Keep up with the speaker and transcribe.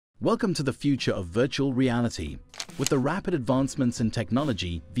Welcome to the future of virtual reality. With the rapid advancements in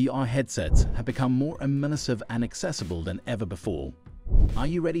technology, VR headsets have become more immersive and accessible than ever before. Are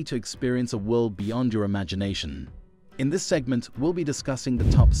you ready to experience a world beyond your imagination? In this segment, we'll be discussing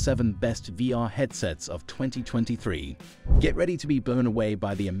the top 7 best VR headsets of 2023. Get ready to be blown away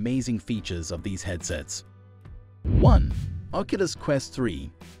by the amazing features of these headsets. 1. Oculus Quest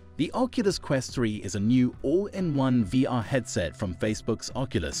 3. The Oculus Quest 3 is a new all-in-one VR headset from Facebook's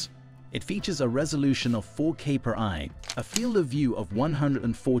Oculus. It features a resolution of 4K per eye, a field of view of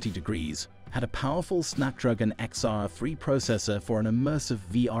 140 degrees, and a powerful Snapdragon XR3 processor for an immersive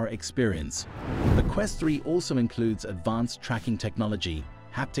VR experience. The Quest 3 also includes advanced tracking technology,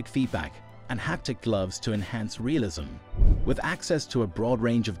 haptic feedback, and haptic gloves to enhance realism. With access to a broad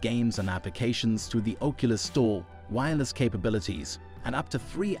range of games and applications through the Oculus Store, wireless capabilities, and up to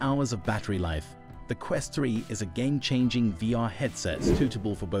 3 hours of battery life, the Quest 3 is a game-changing VR headset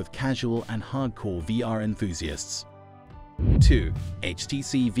suitable for both casual and hardcore VR enthusiasts. 2.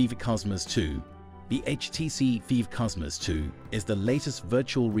 HTC Vive Cosmos 2. The HTC Vive Cosmos 2 is the latest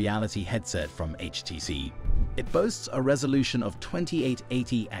virtual reality headset from HTC. It boasts a resolution of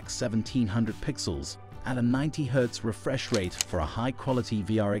 2880 x 1700 pixels and a 90 Hz refresh rate for a high-quality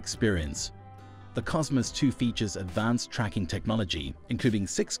VR experience. The Cosmos 2 features advanced tracking technology, including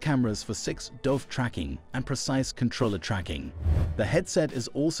 6 cameras for 6 depth tracking and precise controller tracking. The headset is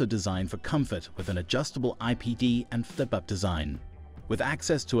also designed for comfort with an adjustable IPD and flip-up design. With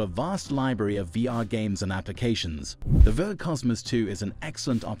access to a vast library of VR games and applications, the Vive Cosmos 2 is an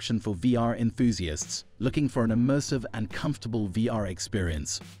excellent option for VR enthusiasts looking for an immersive and comfortable VR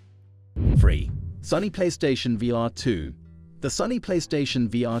experience. 3. Sony PlayStation VR 2. The Sony PlayStation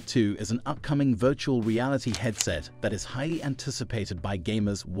VR 2 is an upcoming virtual reality headset that is highly anticipated by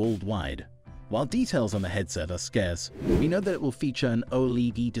gamers worldwide. While details on the headset are scarce, we know that it will feature an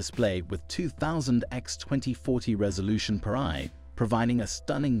OLED display with 2000 x 2040 resolution per eye, providing a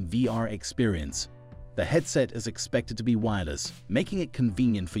stunning VR experience. The headset is expected to be wireless, making it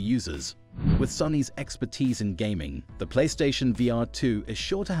convenient for users. With Sony's expertise in gaming, the PlayStation VR 2 is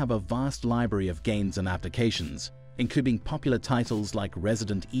sure to have a vast library of games and applications, including popular titles like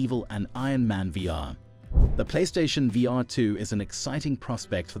Resident Evil and Iron Man VR. The PlayStation VR 2 is an exciting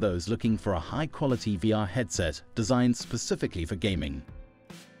prospect for those looking for a high-quality VR headset designed specifically for gaming.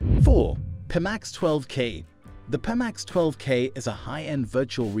 4. Pimax 12K. The Pimax 12K is a high-end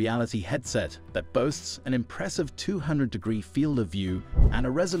virtual reality headset that boasts an impressive 200-degree field of view and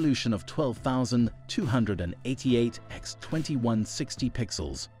a resolution of 12,288 x 2160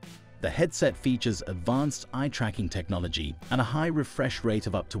 pixels. The headset features advanced eye-tracking technology and a high refresh rate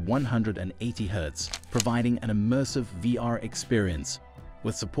of up to 180 Hz, providing an immersive VR experience.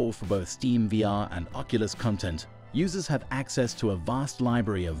 With support for both Steam VR and Oculus content, users have access to a vast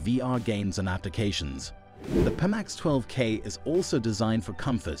library of VR games and applications. The Pimax 12K is also designed for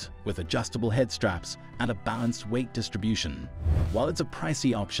comfort, with adjustable head straps and a balanced weight distribution. While it's a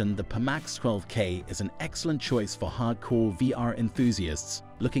pricey option, the Pimax 12K is an excellent choice for hardcore VR enthusiasts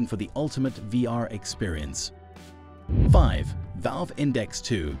looking for the ultimate VR experience. 5. Valve Index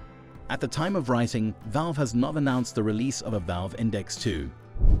 2. At the time of writing, Valve has not announced the release of a Valve Index 2.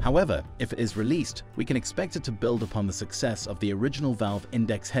 However, if it is released, we can expect it to build upon the success of the original Valve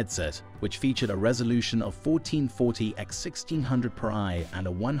Index headset, which featured a resolution of 1440 x 1600 per eye and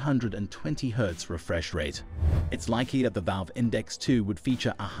a 120 Hz refresh rate. It's likely that the Valve Index 2 would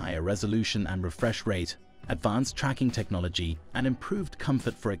feature a higher resolution and refresh rate, advanced tracking technology, and improved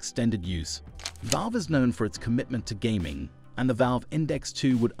comfort for extended use. Valve is known for its commitment to gaming, and the Valve Index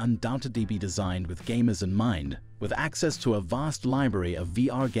 2 would undoubtedly be designed with gamers in mind, with access to a vast library of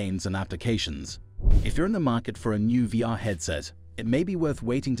VR games and applications. If you're in the market for a new VR headset, it may be worth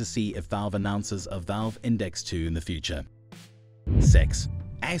waiting to see if Valve announces a Valve Index 2 in the future. 6.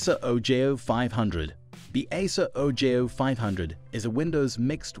 Acer OJO 500. The Acer OJO 500 is a Windows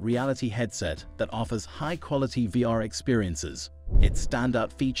mixed reality headset that offers high-quality VR experiences. Its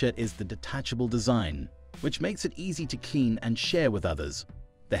standout feature is the detachable design, which makes it easy to clean and share with others.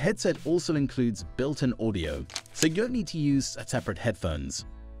 The headset also includes built-in audio, so you don't need to use separate headphones.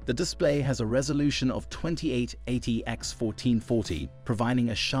 The display has a resolution of 2880 x 1440, providing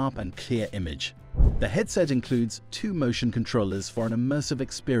a sharp and clear image. The headset includes 2 motion controllers for an immersive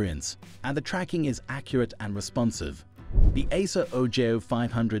experience, and the tracking is accurate and responsive. The Acer OJO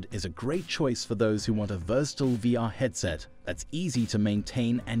 500 is a great choice for those who want a versatile VR headset that's easy to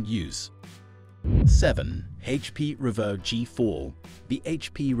maintain and use. 7. HP Reverb G4. The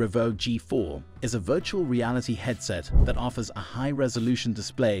HP Reverb G4 is a virtual reality headset that offers a high-resolution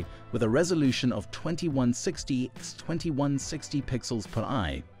display with a resolution of 2160 x 2160 pixels per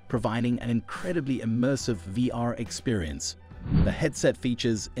eye, providing an incredibly immersive VR experience. The headset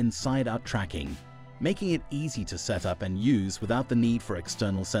features inside-out tracking, making it easy to set up and use without the need for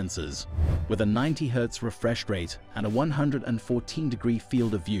external sensors. With a 90 Hz refresh rate and a 114-degree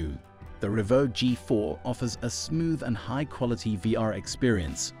field of view, the Reverb G4 offers a smooth and high-quality VR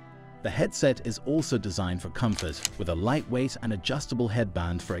experience. The headset is also designed for comfort, with a lightweight and adjustable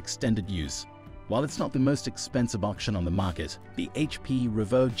headband for extended use. While it's not the most expensive option on the market, the HP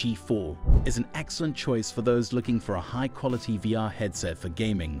Reverb G4 is an excellent choice for those looking for a high-quality VR headset for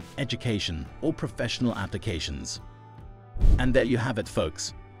gaming, education, or professional applications. And there you have it,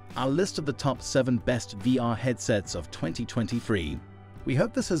 folks. Our list of the top 7 best VR headsets of 2023. We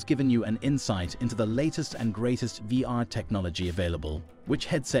hope this has given you an insight into the latest and greatest VR technology available. Which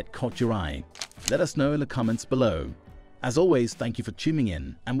headset caught your eye? Let us know in the comments below. As always, thank you for tuning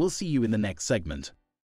in, and we'll see you in the next segment.